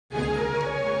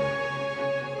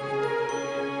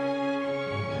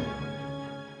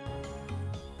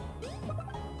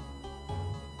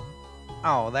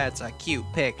Oh, that's a cute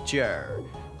picture.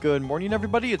 Good morning,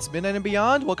 everybody. It's Midnight and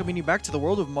Beyond, welcoming you back to the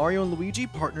world of Mario and Luigi,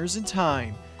 partners in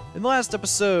time. In the last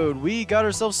episode, we got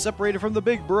ourselves separated from the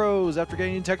big bros after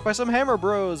getting attacked by some hammer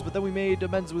bros, but then we made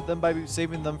amends with them by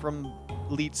saving them from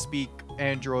leet speak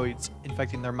androids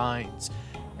infecting their minds.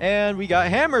 And we got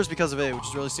hammers because of it, which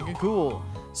is really stinking cool.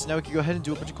 So now we can go ahead and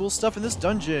do a bunch of cool stuff in this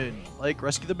dungeon, like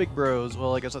rescue the big bros.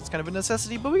 Well, I guess that's kind of a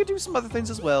necessity, but we can do some other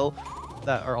things as well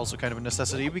that are also kind of a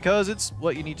necessity because it's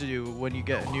what you need to do when you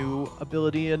get a new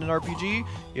ability in an RPG.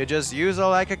 You just use it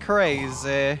like a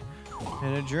crazy.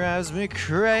 And it drives me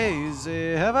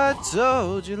crazy. Have I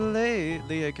told you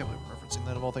lately? I can't believe I'm referencing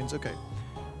that of all things. Okay.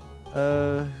 We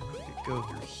could go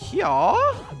through here.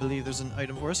 I believe there's an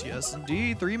item for us. Yes,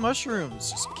 indeed. 3 mushrooms.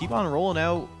 Just keep on rolling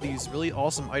out these really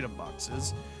awesome item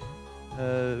boxes.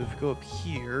 If we go up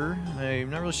here, I'm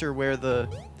not really sure where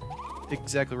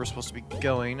exactly we're supposed to be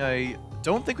going. I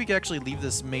don't think we can actually leave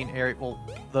this main area. Well,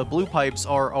 the blue pipes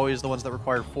are always the ones that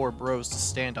require 4 bros to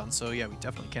stand on. So yeah, we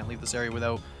definitely can't leave this area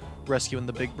without rescuing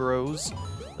the big bros.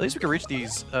 At least we can reach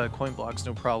these coin blocks,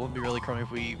 no problem. It'd be really crummy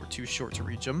if we were too short to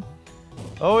reach them.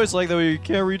 I always like that we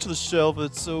can't reach the shelf.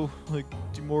 It's so, like,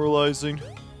 demoralizing.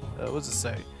 What's it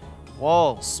say?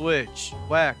 Wall, switch,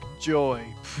 whack, joy.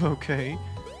 Okay.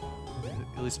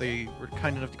 At least they were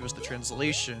kind enough to give us the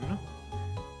translation.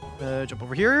 Jump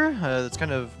over here. That's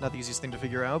kind of not the easiest thing to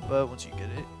figure out, but once you get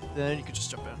it, then you can just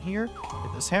jump down here,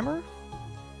 hit this hammer,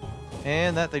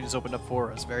 and that thing just opened up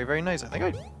for us. Very, very nice. I think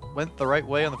I went the right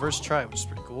way on the first try, which is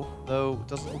pretty cool. Though it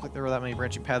doesn't look like there were that many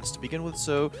branching paths to begin with,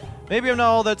 so maybe I'm not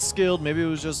all that skilled. Maybe it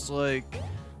was just like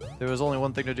there was only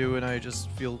one thing to do and I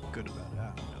just feel good about it.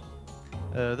 I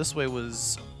don't know. This way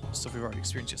was stuff we've already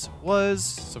experienced. Yes, it was.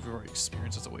 Stuff we've already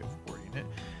experienced. That's a way of wording it.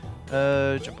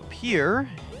 Jump up here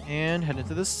and head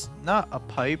into this, not a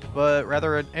pipe, but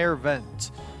rather an air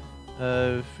vent.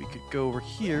 If we could go over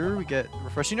here, we get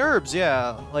refreshing herbs.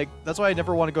 Yeah, like that's why I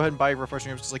never want to go ahead and buy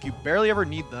refreshing herbs because like you barely ever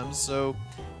need them. So,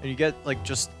 and you get like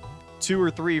just 2 or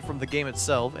 3 from the game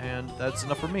itself, and that's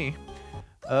enough for me.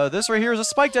 This right here is a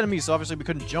spiked enemy, so obviously we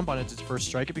couldn't jump on it to first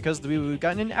strike it because we've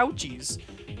gotten in ouchies.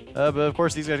 But of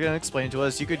course these guys are gonna explain to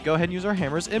us you could go ahead and use our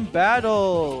hammers in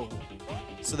battle.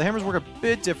 So the hammers work a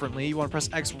bit differently. You want to press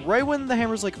X right when the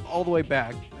hammer's like all the way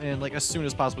back and like as soon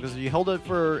as possible, because if you hold it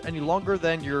for any longer,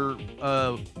 then your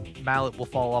mallet will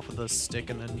fall off of the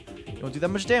stick and then you won't do that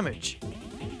much damage.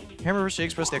 Hammer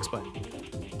shakes, press the X button.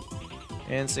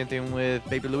 And same thing with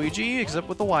Baby Luigi, except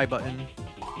with the Y button.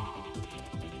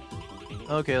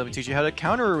 Okay, let me teach you how to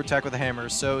counter attack with a hammer.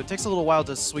 So it takes a little while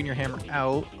to swing your hammer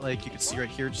out, like you can see right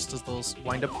here, just does the little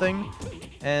wind up thing,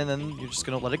 and then you're just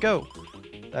gonna let it go.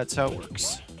 That's how it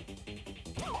works.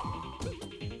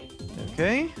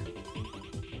 Okay.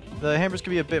 The hammers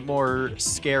can be a bit more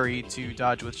scary to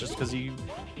dodge with just because they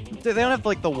don't have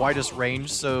like the widest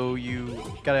range, so you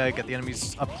gotta get the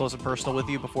enemies up close and personal with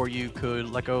you before you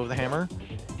could let go of the hammer.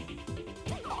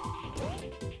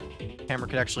 Hammer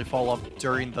could actually fall off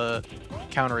during the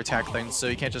counter attack thing, so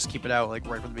you can't just keep it out like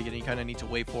right from the beginning. You kind of need to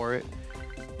wait for it.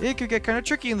 It could get kind of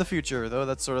tricky in the future, though.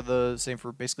 That's sort of the same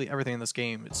for basically everything in this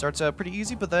game. It starts out pretty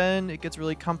easy, but then it gets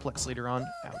really complex later on.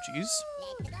 Ouchies.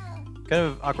 Kind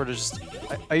of awkward to just...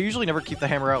 I usually never keep the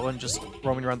hammer out when just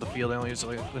roaming around the field. I only use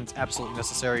it when it's absolutely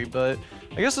necessary, but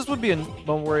I guess this would be a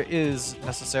moment where it is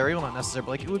necessary. Well, not necessary, but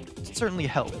like it would certainly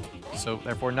help. So,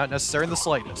 therefore, not necessary in the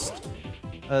slightest.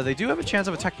 They do have a chance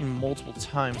of attacking multiple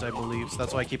times, I believe, so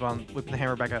that's why I keep on whipping the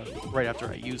hammer back out right after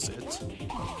I use it.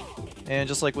 And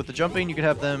just like with the jumping, you could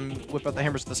have them whip out the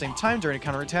hammers at the same time during a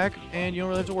counterattack, and you don't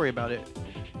really have to worry about it.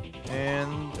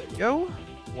 And there you go.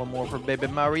 One more for Baby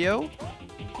Mario.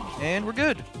 And we're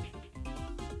good.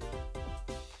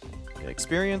 Get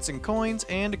experience and coins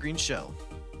and a green shell.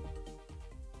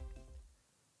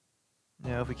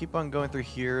 Now, if we keep on going through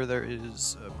here, there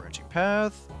is a branching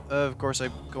path. Of course, I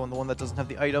go on the one that doesn't have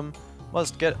the item.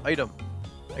 Must get item.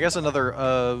 I guess another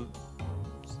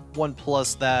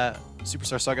 1+ that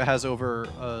Superstar Saga has over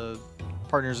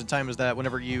partners in time is that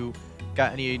whenever you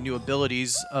got any new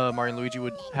abilities, Mario and Luigi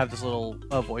would have this little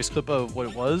voice clip of what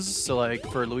it was. So like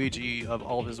for Luigi,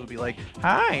 all of his would be like,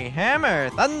 "Hi,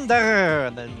 hammer, thunder,"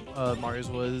 and then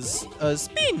Mario's was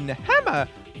spin, hammer,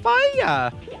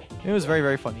 fire. It was very,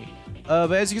 very funny.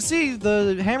 But as you can see,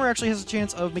 the hammer actually has a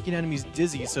chance of making enemies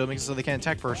dizzy, so it makes it so they can't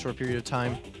attack for a short period of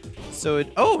time. So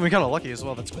oh, we got lucky as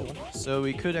well, that's cool. So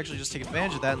we could actually just take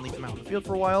advantage of that and leave them out in the field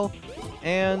for a while,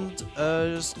 and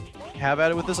just have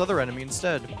at it with this other enemy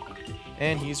instead.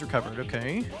 And he's recovered,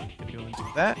 okay. Gonna go and do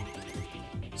that.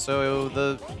 So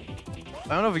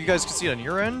I don't know if you guys can see it on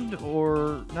your end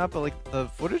or not, but like the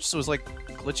footage was like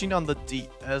glitching on the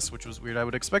DS, which was weird. I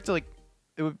would expect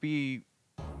it would be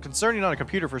concerning on a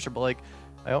computer for sure, but like,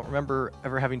 I don't remember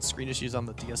ever having screen issues on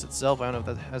the DS itself. I don't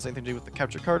know if that has anything to do with the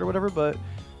capture card or whatever, but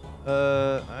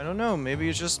I don't know. Maybe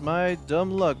it's just my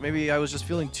dumb luck. Maybe I was just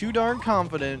feeling too darn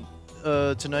confident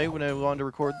tonight when I wanted to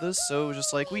record this, so it was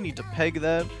just like, we need to peg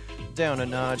that down a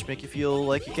notch, make you feel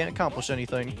like you can't accomplish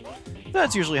anything.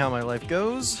 That's usually how my life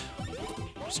goes.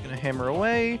 I'm just gonna hammer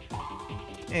away,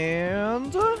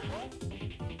 and oh,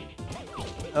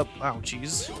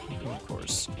 ouchies. Of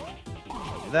course.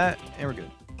 Do that, and we're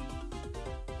good.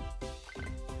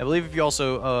 I believe if you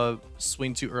also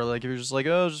swing too early, like if you're just like,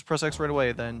 oh, just press X right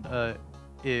away, then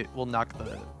it will knock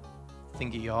the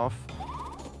thingy off.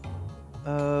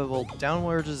 Well,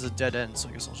 downward is a dead end, so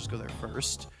I guess I'll just go there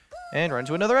first. And run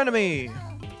into another enemy!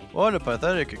 What a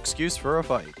pathetic excuse for a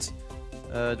fight.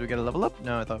 Do we get a level up?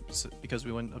 No, I thought because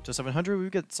we went up to 700 we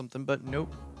would get something, but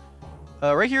nope.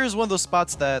 Right here is one of those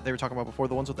spots that they were talking about before,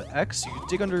 the ones with the X. You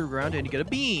dig underground and you get a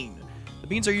bean. The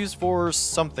beans are used for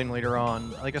something later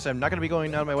on. Like I said, I'm not going to be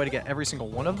going out of my way to get every single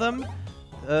one of them,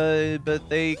 but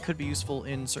they could be useful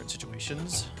in certain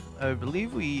situations. I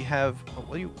believe we have... Oh,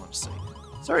 what do you want to say?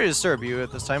 Sorry to disturb you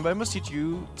at this time, but I must teach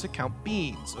you to count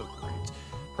beans. Oh, great.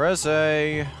 Press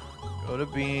A, go to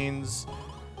beans,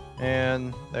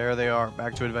 and there they are,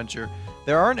 back to adventure.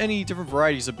 There aren't any different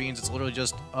varieties of beans, it's literally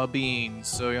just a bean,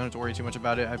 so you don't have to worry too much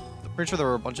about it. I'm pretty sure there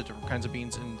were a bunch of different kinds of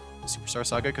beans in Superstar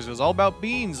Saga, because it was all about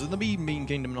beans and the bean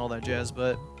kingdom and all that jazz,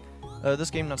 but this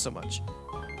game not so much.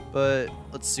 But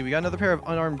let's see, we got another pair of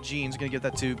unarmed jeans. We're gonna give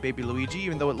that to baby Luigi.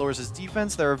 Even though it lowers his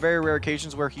defense, there are very rare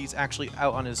occasions where he's actually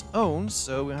out on his own,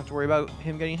 so we don't have to worry about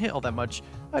him getting hit all that much.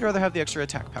 I'd rather have the extra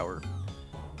attack power.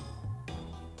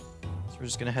 So we're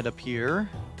just gonna head up here,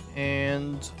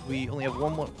 and we only have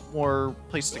one more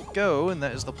place to go, and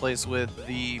that is the place with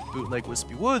the bootleg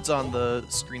Wispy Woods on the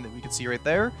screen that we can see right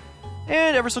there.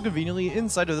 And ever so conveniently,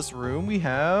 inside of this room, we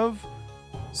have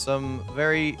some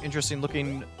very interesting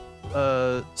looking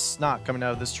snot coming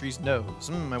out of this tree's nose.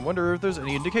 I wonder if there's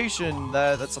any indication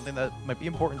that that's something that might be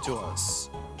important to us.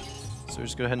 So we're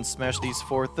just go ahead and smash these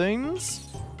 4 things.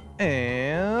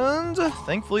 And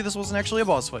thankfully this wasn't actually a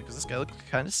boss fight, because this guy looked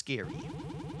kind of scary.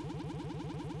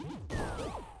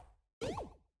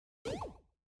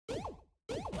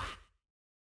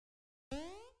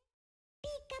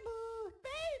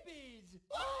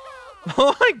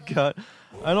 Oh my god.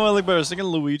 I know I like better singing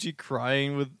Luigi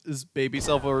crying with his baby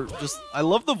self, or just, I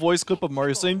love the voice clip of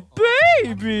Mario saying,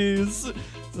 babies!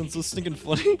 Sounds so stinking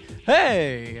funny.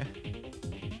 Hey!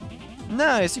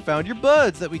 Nice, you found your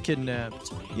buds that we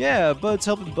kidnapped. Yeah, buds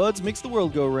helping buds makes the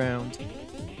world go round.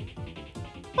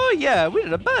 Oh yeah, we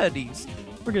did a buddies.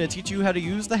 We're gonna teach you how to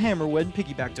use the hammer when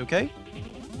piggybacked, okay?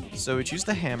 So we choose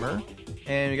the hammer,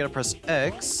 and we gotta press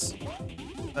X.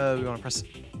 We wanna press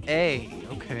A,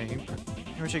 okay.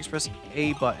 Hammer shakes, press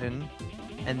A button,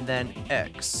 and then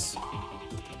X.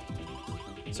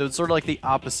 So it's sort of like the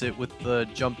opposite with the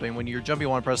jumping. When you're jumping, you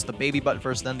want to press the baby button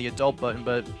first, then the adult button,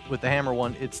 but with the hammer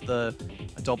one, it's the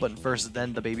adult button first,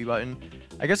 then the baby button.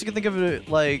 I guess you can think of it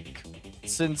like,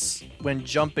 since when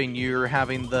jumping, you're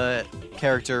having the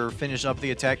character finish up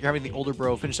the attack, you're having the older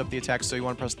bro finish up the attack, so you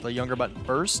want to press the younger button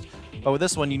first. But with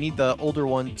this one, you need the older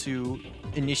one to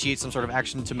initiate some sort of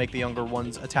action to make the younger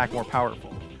one's attack more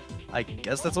powerful. I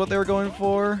guess that's what they were going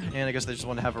for, and I guess they just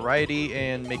want to have variety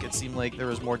and make it seem like there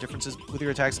was more differences with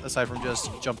your attacks aside from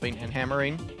just jumping and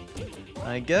hammering.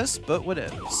 I guess, but what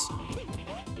else?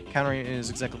 Countering is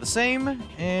exactly the same,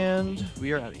 and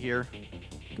we are out of here.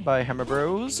 Goodbye, Hammer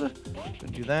Bros.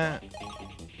 Gonna do that.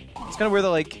 It's kind of weird that,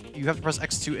 like, you have to press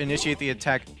X to initiate the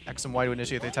attack, X and Y to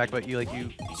initiate the attack, but you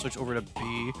switch over to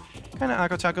B. Kind of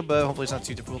Akotaka, but hopefully it's not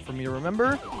too difficult for me to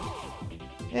remember.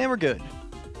 And we're good.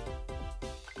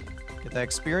 Get that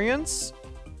experience.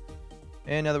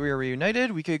 And now that we are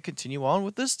reunited, we could continue on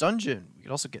with this dungeon. We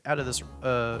could also get out of this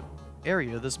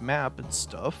area, this map and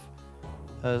stuff.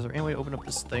 Is there any way to open up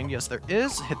this thing? Yes, there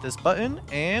is. Hit this button,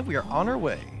 and we are on our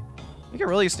way. We got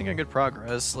really stinking good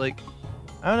progress. Like,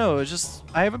 I don't know, it's just,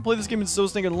 I haven't played this game in so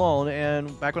stinking long,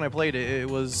 and back when I played it, it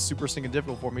was super stinking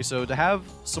difficult for me, so to have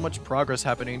so much progress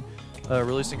happening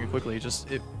really stinking quickly,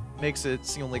 it makes it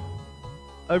seem like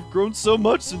I've grown so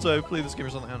much since I've played this game or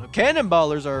something. I don't know.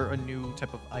 Cannonballers are a new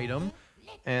type of item,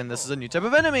 and this is a new type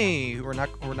of enemy who we're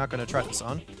not going to try this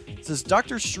on. This is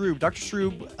Dr. Shroob. Dr.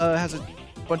 Shroob has a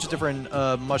bunch of different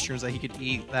mushrooms that he could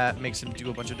eat that makes him do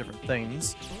a bunch of different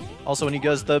things. Also, when he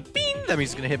does the bean, that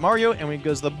means he's going to hit Mario, and when he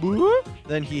goes the boo,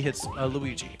 then he hits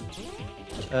Luigi.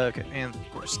 Okay, and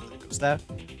of course, there goes that.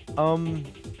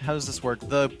 How does this work?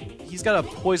 He's got a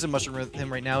poison mushroom with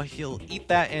him right now. He'll eat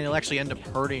that, and it'll actually end up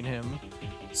hurting him.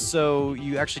 So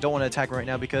you actually don't want to attack him right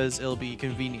now because it'll be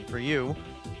convenient for you.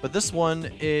 But this one,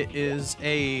 it is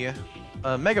a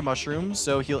Mega Mushroom,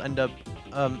 so he'll end up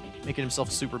making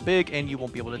himself super big, and you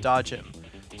won't be able to dodge him.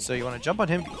 So you want to jump on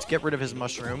him to get rid of his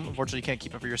mushroom. Unfortunately, you can't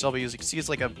keep it for yourself, but as you can see, it's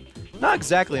like not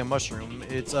exactly a mushroom.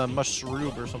 It's a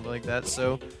mushroom or something like that,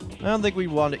 so I don't think we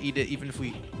want to eat it even if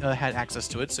we had access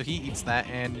to it. So he eats that,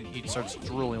 and he starts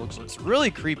drooling. It looks really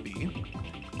creepy.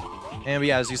 And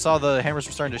yeah, as you saw, the hammers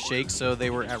were starting to shake, so they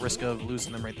were at risk of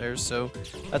losing them right there. So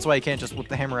that's why you can't just whip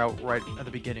the hammer out right at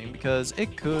the beginning, because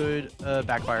it could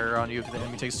backfire on you if the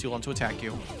enemy takes too long to attack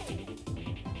you.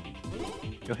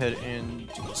 Go ahead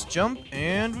and do this jump,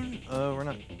 and we're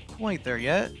not quite there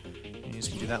yet. And he's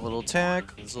gonna do that little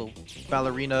attack, this little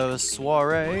ballerina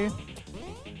soiree,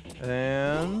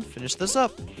 and finish this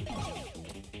up.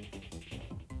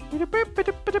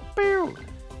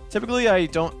 Typically, I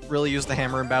don't really use the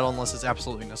hammer in battle unless it's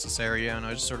absolutely necessary, and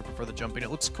I just sort of prefer the jumping. It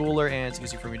looks cooler, and it's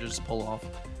easy for me to just pull off.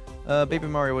 Baby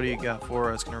Mario, what do you got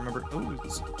for us? Gonna remember. Ooh,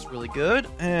 this looks really good.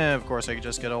 And of course, I could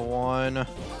just get a 1.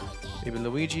 Baby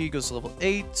Luigi goes to level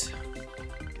 8.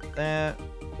 Get that.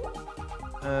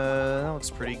 That looks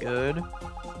pretty good.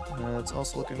 It's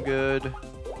also looking good.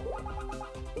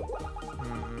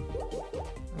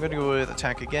 I'm gonna go with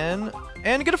attack again,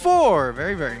 and get a 4!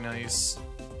 Very, very nice.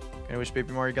 I wish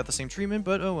Baby Mario got the same treatment,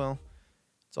 but oh well.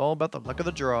 It's all about the luck of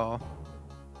the draw.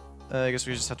 I guess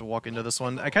we just have to walk into this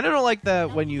one. I kind of don't like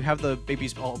that when you have the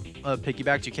babies all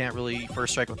piggybacked, you can't really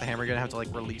first strike with the hammer. You're gonna have to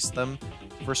like release them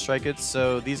to first strike it.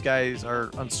 So these guys are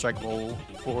unstrikeable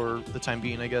for the time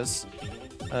being, I guess.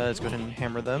 Let's go ahead and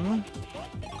hammer them.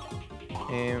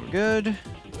 And we're good.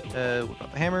 Whip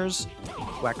out the hammers.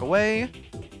 Whack away.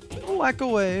 Whack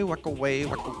away, whack away,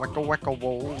 whack a whack a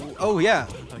whoa. Oh yeah,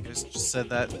 like I just said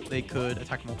that they could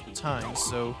attack multiple times,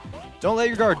 so don't let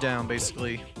your guard down,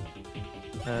 basically.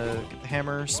 Get the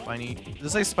hammer, spiny. Did it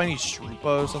say spiny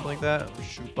Shroopa or something like that? Or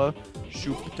Shoopa?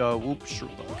 Shoop da whoop,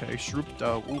 Shroopa. Okay, Shroop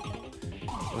da whoop.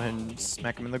 Go ahead and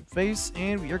smack him in the face,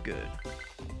 and we are good.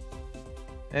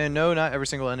 And no, not every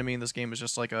single enemy in this game is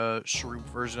just like a Shroob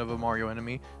version of a Mario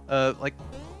enemy. Like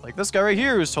this guy right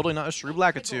here is totally not a Shroob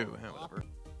Lakitu. Whatever.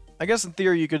 I guess in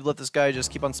theory you could let this guy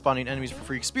just keep on spawning enemies for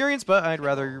free experience, but I'd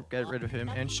rather get rid of him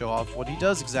and show off what he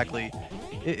does exactly.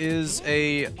 It is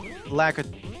a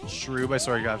Lakashroob. I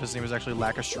swear to God, his name is actually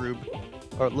Lakashroob.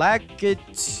 Or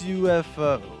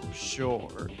Lakitufo,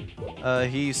 sure.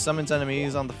 He summons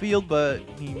enemies on the field, but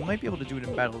he might be able to do it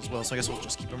in battle as well, so I guess we'll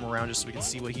just keep him around just so we can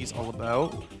see what he's all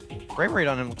about. Frame rate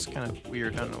on him looks kind of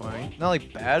weird, I don't know why. Not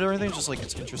like bad or anything, just like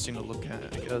it's interesting to look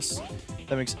at, I guess. If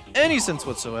that makes any sense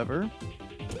whatsoever.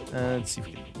 Let's see if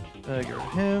we can get rid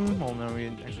of him. Well, no, we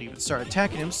didn't actually even start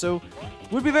attacking him, so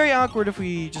it would be very awkward if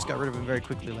we just got rid of him very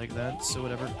quickly like that. So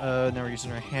whatever. Now we're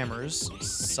using our hammers,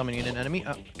 summoning an enemy.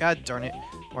 Oh, god darn it.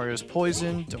 Mario's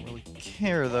poisoned. Don't really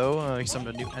care, though. He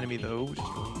summoned a new enemy, though, which is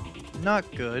really not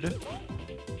good.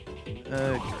 Get rid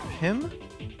of him.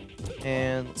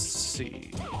 And let's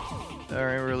see.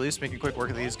 Alright, we're at least making quick work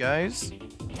of these guys.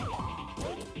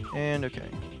 And okay.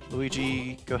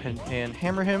 Luigi, go ahead and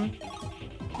hammer him.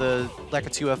 The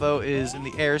Lakitufo is in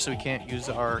the air, so we can't use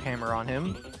our hammer on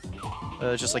him.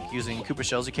 Just like using Koopa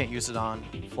shells, you can't use it on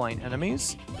flying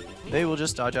enemies. They will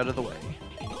just dodge out of the way.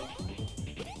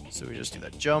 So we just do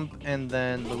that jump, and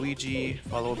then Luigi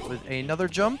follow up with another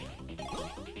jump.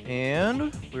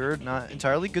 And we're not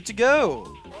entirely good to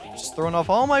go. Just throwing off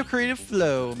all my creative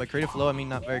flow. By creative flow, I mean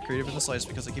not very creative in the slightest,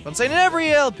 because I keep on saying in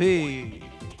every LP!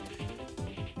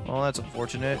 Well, that's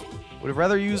unfortunate. Would have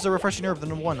rather used a refreshing herb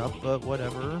than a 1-up, but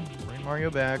whatever. Bring Mario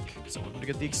back, because I want him to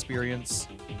get the experience.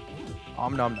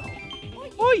 Om nom nom.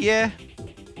 Oh yeah!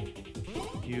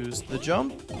 Use the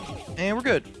jump, and we're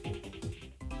good.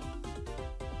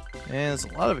 And there's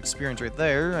a lot of experience right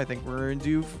there. I think we're in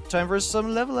due time for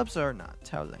some level ups, or not.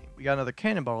 How lame. We got another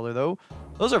cannonballer though.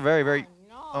 Those are very, very...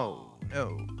 Oh,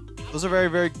 no. Those are very,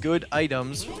 very good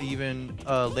items, even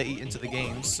late into the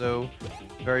game, so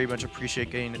very much appreciate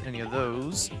getting any of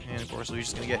those. And of course,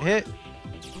 Luigi's gonna get hit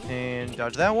and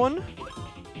dodge that one.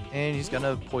 And he's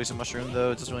gonna poison mushroom,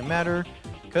 though it doesn't really matter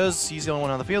because he's the only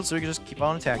one on the field, so we can just keep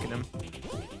on attacking him.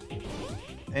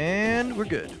 And we're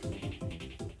good.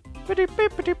 The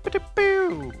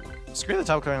screen at the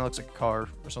top kind of looks like a car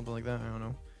or something like that. I don't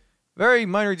know. Very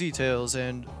minor details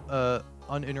and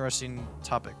uninteresting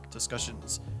topic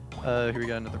discussions. Here we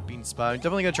got another bean spot. I'm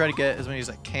definitely gonna try to get as many as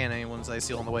I can, any ones I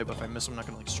see on the way, but if I miss them, I'm not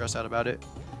gonna like stress out about it.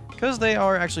 Because they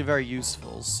are actually very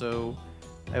useful, so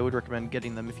I would recommend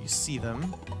getting them if you see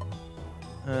them.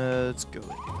 Let's go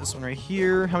with this one right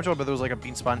here. How much about there was like a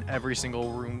bean spot in every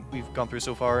single room we've gone through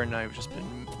so far, and I've just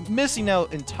been missing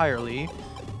out entirely,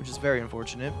 which is very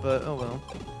unfortunate, but oh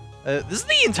well. This is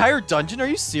the entire dungeon? Are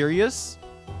you serious?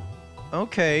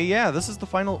 Okay, yeah, this is the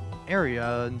final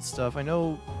area and stuff. I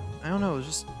don't know, it's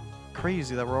just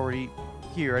crazy that we're already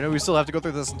here. I know we still have to go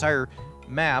through this entire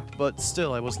map, but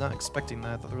still, I was not expecting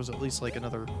that there was at least, like,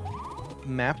 another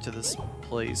map to this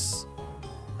place.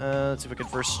 Let's see if I can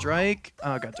first strike.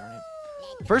 Oh, god darn it.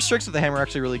 First strikes with the hammer are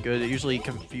actually really good. It usually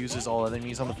confuses all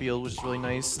enemies on the field, which is really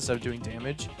nice instead of doing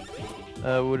damage.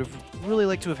 Would have really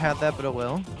liked to have had that, but oh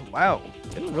well. Oh, wow,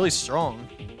 getting really strong.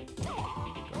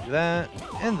 Go do that,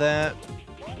 and that.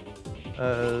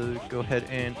 Go ahead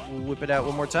and whip it out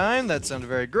one more time. That sounded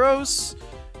very gross.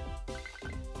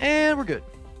 And we're good.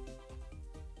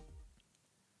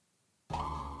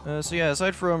 So yeah,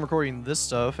 aside from recording this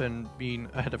stuff and being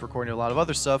ahead of recording a lot of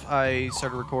other stuff, I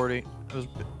started recording.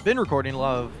 Been recording a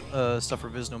lot of stuff for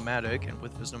Visnomatic, and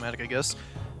with Visnomatic, I guess.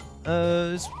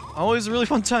 It's always a really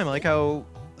fun time. I like how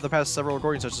the past several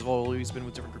recording sessions have always been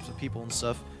with different groups of people and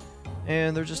stuff,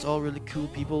 and they're just all really cool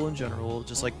people in general.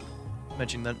 Just like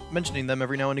mentioning them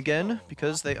every now and again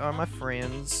because they are my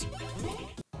friends.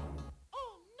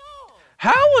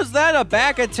 How was that a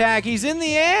back attack? He's in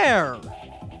the air!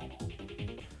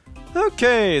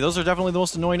 Okay, those are definitely the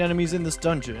most annoying enemies in this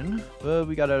dungeon, but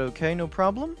we got it okay, no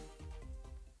problem.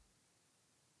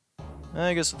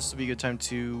 I guess this would be a good time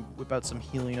to whip out some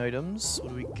healing items. What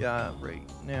do we got right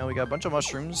now? We got a bunch of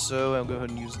mushrooms, so I'll go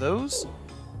ahead and use those.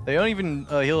 They don't even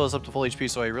heal us up to full HP,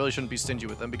 so I really shouldn't be stingy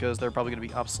with them because they're probably going to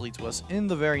be obsolete to us in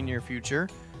the very near future.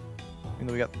 Even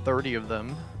though we got 30 of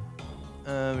them.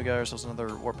 We got ourselves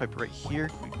another warp pipe right here.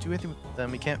 Can we do anything with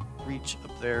them? We can't reach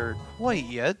up there quite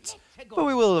yet, but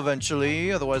we will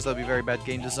eventually, otherwise that'd be very bad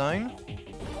game design.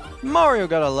 Mario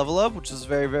got a level up, which is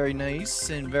very, very nice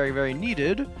and very, very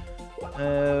needed.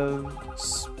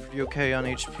 It's pretty okay on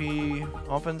HP.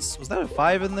 Offense, was that a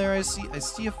 5 in there? I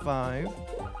see a 5.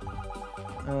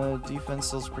 Defense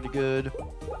still's pretty good.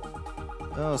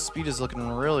 Oh, speed is looking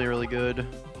really, really good.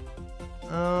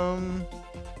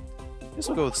 I guess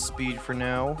we'll go with speed for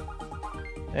now.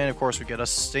 And of course we get a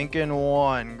stinking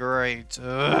 1. Great.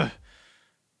 Ugh.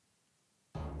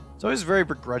 It's always very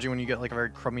begrudging when you get like a very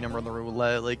crummy number on the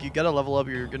roulette. Like, you gotta level up,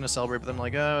 you're gonna celebrate, but then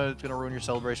like, it's gonna ruin your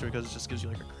celebration because it just gives you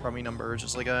like a crummy number. It's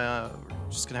just like, we're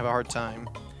just gonna have a hard time.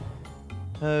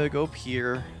 Go up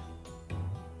here.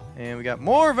 And we got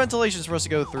more ventilations for us to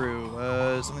go through.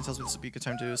 Something tells me this would be a good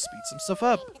time to speed some stuff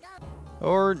up.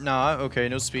 Or not. Okay,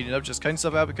 no speeding up, just cutting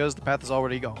stuff out because the path is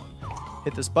already gone.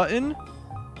 Hit this button,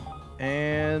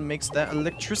 and makes that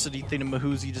electricity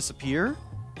thingamahoozy disappear.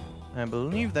 I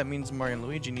believe that means Mario and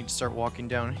Luigi need to start walking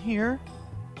down here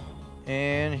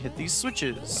and hit these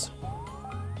switches.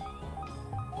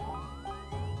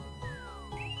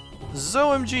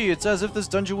 ZOMG, it's as if this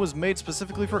dungeon was made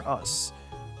specifically for us.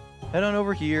 Head on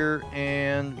over here,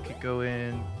 and we could go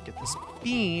in, get this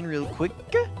bean real quick,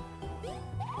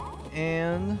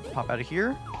 and pop out of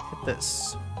here, hit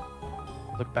this.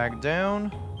 Look back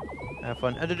down. Have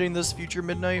fun editing this, future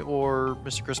Midnight, or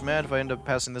Mr. Chris Mad if I end up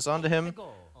passing this on to him.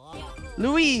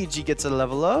 Luigi gets a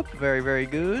level up. Very, very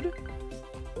good.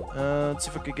 Let's see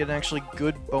if we could get an actually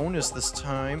good bonus this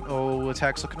time. Oh,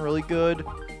 attack's looking really good.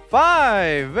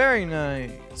 5! Very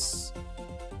nice.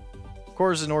 Of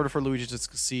course, in order for Luigi to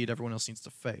succeed, everyone else needs to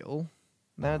fail.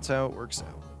 That's how it works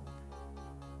out.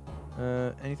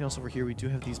 Anything else over here? We do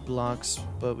have these blocks,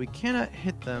 but we cannot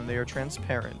hit them. They are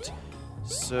transparent.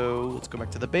 So let's go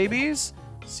back to the babies,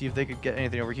 see if they could get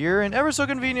anything over here, and ever so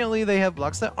conveniently they have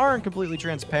blocks that aren't completely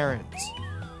transparent.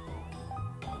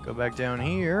 Go back down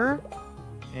here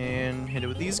and hit it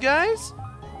with these guys.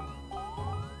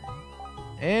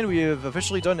 And we have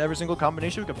officially done every single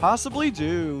combination we could possibly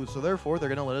do, so therefore they're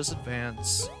gonna let us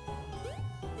advance.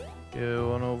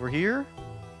 Go on over here,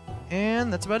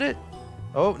 and that's about it.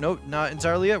 Oh, no, not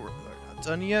entirely yet. We're not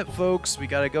done yet, folks. We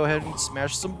gotta go ahead and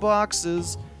smash some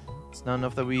boxes. It's not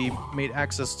enough that we made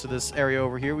access to this area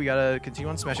over here. We gotta continue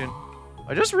on smashing.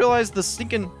 I just realized the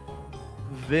stinking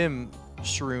Vim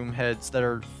shroom heads that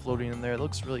are floating in there. It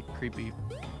looks really creepy.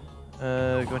 Go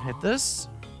ahead and hit this.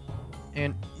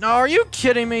 And no, are you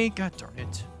kidding me? God darn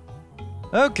it.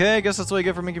 Okay, I guess that's what I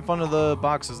get for making fun of the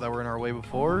boxes that were in our way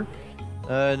before.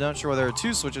 Not sure why there are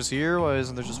 2 switches here. Why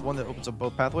isn't there just one that opens up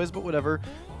both pathways? But whatever.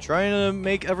 Trying to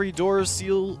make every door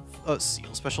seal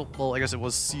special. Well, I guess it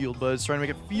was sealed, but it's trying to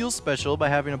make it feel special by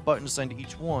having a button assigned to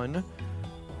each one.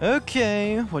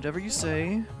 Okay, whatever you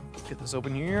say. Get this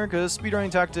open here, because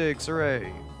speedrunning tactics,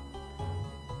 hooray.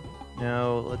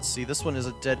 Now, let's see. This one is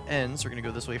a dead end, so we're going to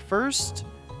go this way first.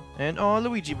 And, oh,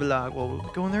 Luigi block. Well,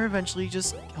 we'll go in there eventually.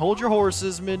 Just hold your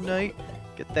horses, Midnight.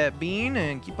 Get that bean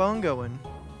and keep on going.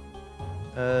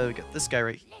 We got this guy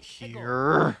right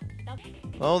here.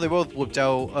 Well, they both whipped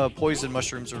out poison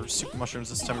mushrooms or super mushrooms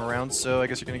this time around, so I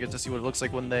guess you're gonna get to see what it looks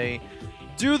like when they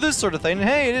do this sort of thing. And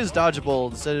hey, it is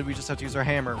dodgeable. Instead, we just have to use our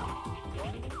hammer.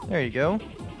 There you go.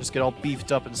 Just get all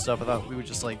beefed up and stuff. I thought we would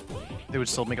just like, they would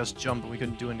still make us jump and we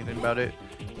couldn't do anything about it.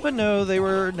 But no, they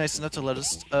were nice enough to let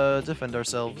us defend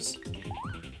ourselves.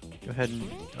 Go ahead and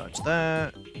dodge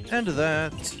that, and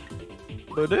that.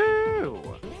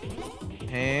 Badoo!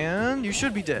 And you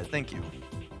should be dead, thank you.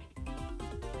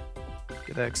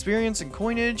 Get that experience and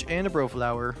coinage and a bro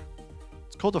flower.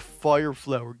 It's called a fire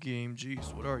flower game.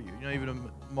 Jeez, what are you? You're not even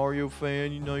a Mario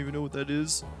fan? You don't even know what that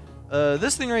is?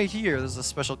 This thing right here, this is a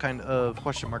special kind of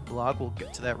question mark block. We'll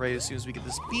get to that right as soon as we get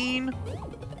this bean.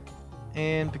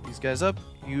 And pick these guys up.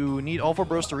 You need all 4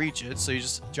 bros to reach it, so you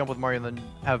just jump with Mario and then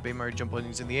have Baby Mario jump when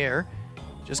he's in the air.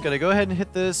 Just gotta go ahead and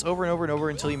hit this over and over and over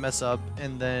until you mess up,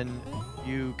 and then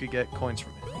you could get coins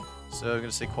from it. So I'm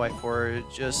gonna stay quiet for it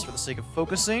just for the sake of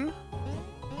focusing.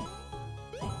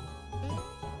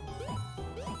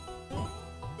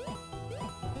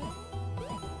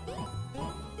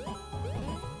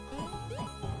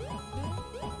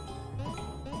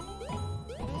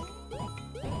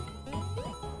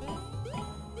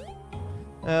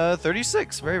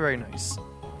 36. Very, very nice.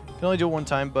 Can only do it one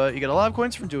time, but you get a lot of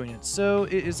coins from doing it. So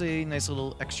it is a nice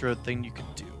little extra thing you can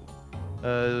do.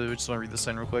 I just want to read this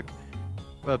sign real quick.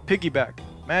 Piggyback.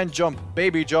 Man jump.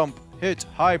 Baby jump. Hit.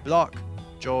 High block.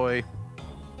 Joy.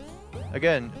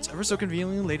 Again, it's ever so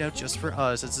conveniently laid out just for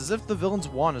us. It's as if the villains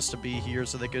want us to be here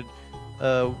so they could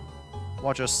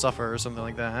watch us suffer or something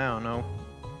like that. I don't know.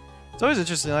 It's always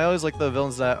interesting. I always like the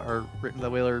villains that are written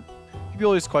that way. Or people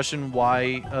always question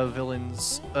why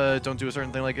villains don't do a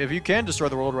certain thing. Like, if you can destroy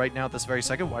the world right now at this very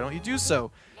second, why don't you do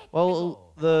so?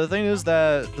 Well, the thing is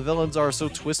that the villains are so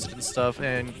twisted and stuff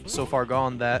and so far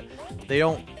gone that they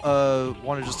don't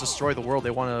want to just destroy the world.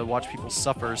 They want to watch people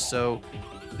suffer. So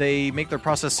they make their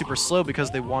process super slow because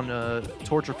they want to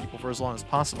torture people for as long as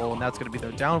possible, and that's going to be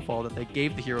their downfall, that they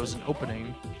gave the heroes an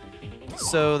opening.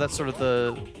 So that's sort of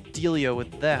the dealio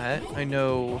with that. I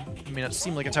know it may not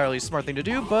seem like entirely a smart thing to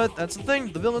do, but that's the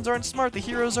thing. The villains aren't smart, the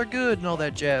heroes are good, and all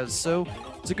that jazz. So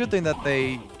it's a good thing that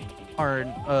they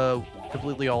aren't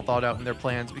completely all thought out in their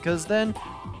plans, because then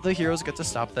the heroes get to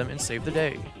stop them and save the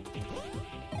day.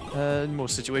 In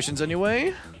most situations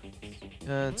anyway.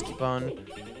 Let's keep on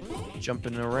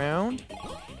jumping around.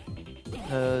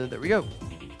 There we go.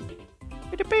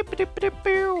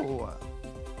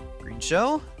 Green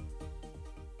shell.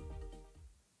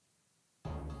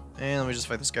 And let me just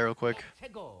fight this guy real quick.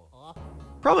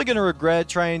 Probably gonna regret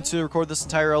trying to record this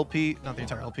entire LP. Not the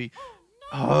entire LP.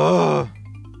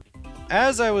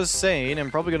 As I was saying,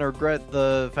 I'm probably gonna regret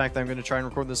the fact that I'm gonna try and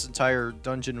record this entire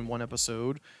dungeon in one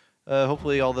episode.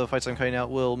 Hopefully all the fights I'm cutting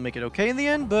out will make it okay in the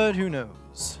end, but who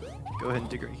knows. Go ahead and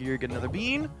dig right here, get another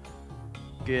bean.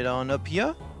 Get on up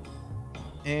here.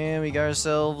 And we got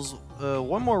ourselves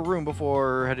one more room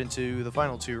before heading to the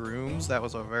final 2 rooms. That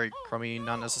was a very crummy,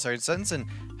 non-necessary sentence. And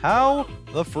how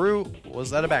the fruit was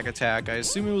that a back attack? I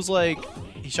assume it was like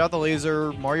he shot the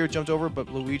laser, Mario jumped over,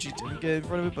 but Luigi didn't get in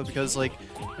front of it. But because like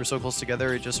we're so close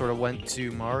together, it just sort of went to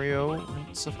Mario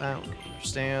and stuff. I don't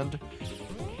understand.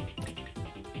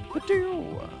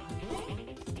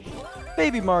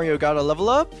 Baby Mario got a level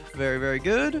up. Very, very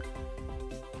good.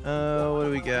 What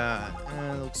do we got?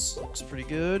 Looks pretty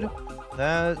good.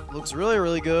 That looks really,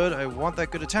 really good. I want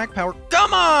that good attack power.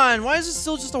 Come on! Why is it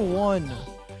still just a 1?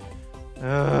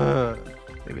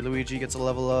 Baby Luigi gets a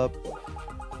level up.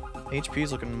 HP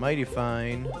is looking mighty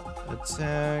fine.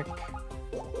 Attack.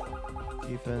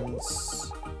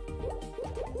 Defense.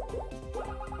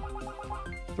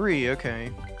 3,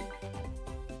 okay.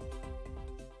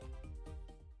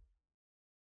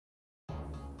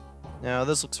 Now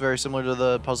this looks very similar to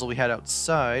the puzzle we had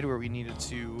outside, where we needed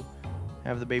to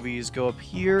have the babies go up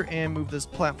here and move this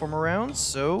platform around,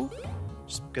 so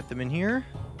just get them in here.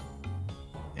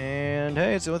 And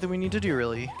hey, it's the only thing we need to do,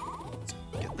 really. Let's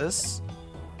get this.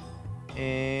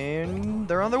 And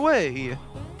they're on their way!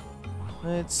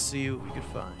 Let's see what we could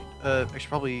find. I should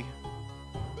probably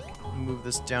move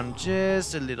this down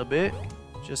just a little bit,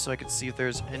 just so I could see if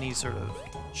there's any sort of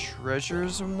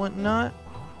treasures and whatnot.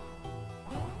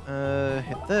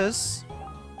 Hit this.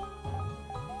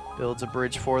 Builds a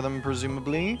bridge for them,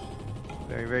 presumably.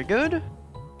 Very, very good.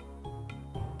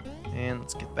 And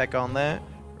let's get back on that.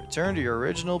 Return to your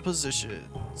original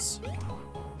positions.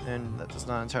 And that does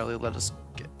not entirely let us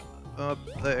get up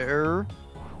there.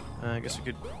 I guess we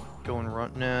could go and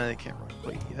run. Nah, they can't run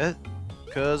quite yet,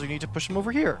 because we need to push them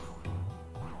over here.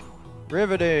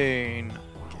 Riveting.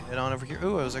 Get on over here.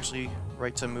 Oh, I was actually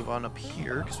right to move on up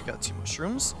here because we got 2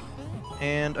 mushrooms.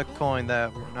 And a coin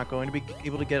that we're not going to be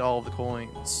able to get all of the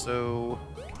coins, so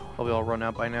probably all run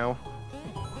out by now.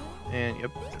 And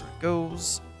yep, there it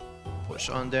goes. Push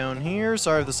on down here.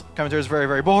 Sorry if this commentary is very,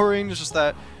 very boring. It's just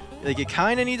that like, you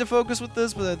kind of need to focus with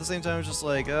this, but at the same time, it's just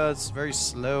like, it's very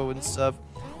slow and stuff.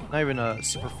 Not even a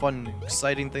super fun,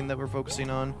 exciting thing that we're focusing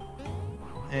on.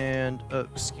 And,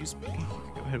 excuse me.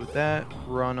 Go ahead with that.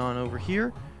 Run on over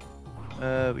here.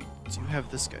 We do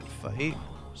have this guy to fight.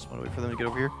 Just want to wait for them to get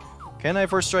over here. Can I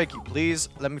first strike you? Please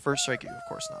let me first strike you. Of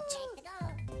course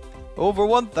not. Over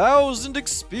 1,000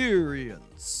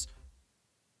 experience.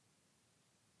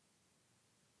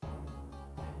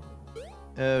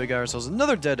 We got ourselves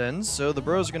another dead end, so the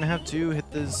bros are going to have to hit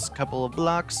this couple of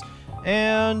blocks.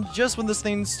 And just when this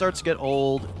thing starts to get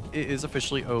old, it is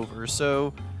officially over.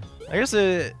 So I guess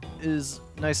it is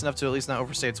nice enough to at least not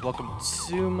overstay its welcome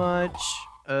too much.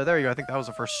 There you go. I think that was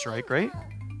the first strike, right?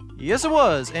 Yes, it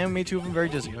was! And made 2 of them very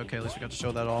dizzy. Okay, at least we got to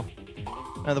show that off.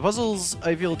 Now, the puzzles,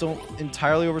 I feel, don't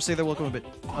entirely overstay their welcome a bit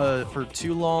for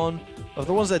too long. But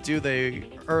the ones that do, they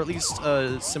are at least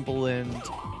simple and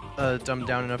dumbed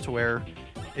down enough to where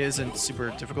it isn't super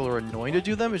difficult or annoying to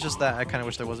do them. It's just that I kind of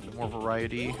wish there was a bit more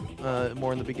variety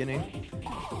more in the beginning.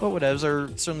 But whatevs, they're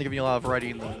certainly giving you a lot of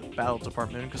variety in the battle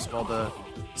department because of all the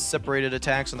separated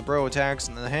attacks and the bro attacks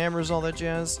and the hammers and all that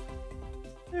jazz.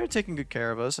 They're taking good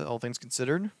care of us, all things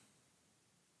considered.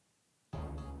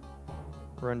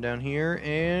 Run down here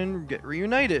and get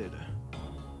reunited.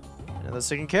 Now that's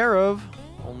taken care of.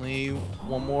 Only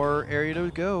 1 more area to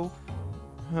go.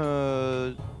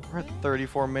 We're at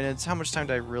 34 minutes. How much time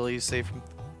did I really save from...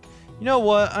 You know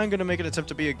what? I'm going to make an attempt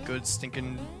to be a good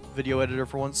stinking video editor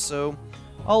for once, so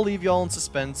I'll leave y'all in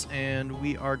suspense, and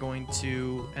we are going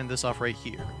to end this off right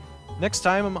here. Next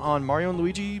time on Mario and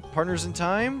Luigi Partners in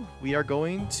Time, we are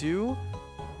going to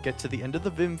get to the end of the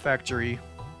Vim Factory.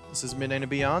 This is Midnight and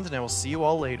Beyond, and I will see you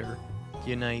all later.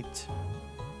 Good night.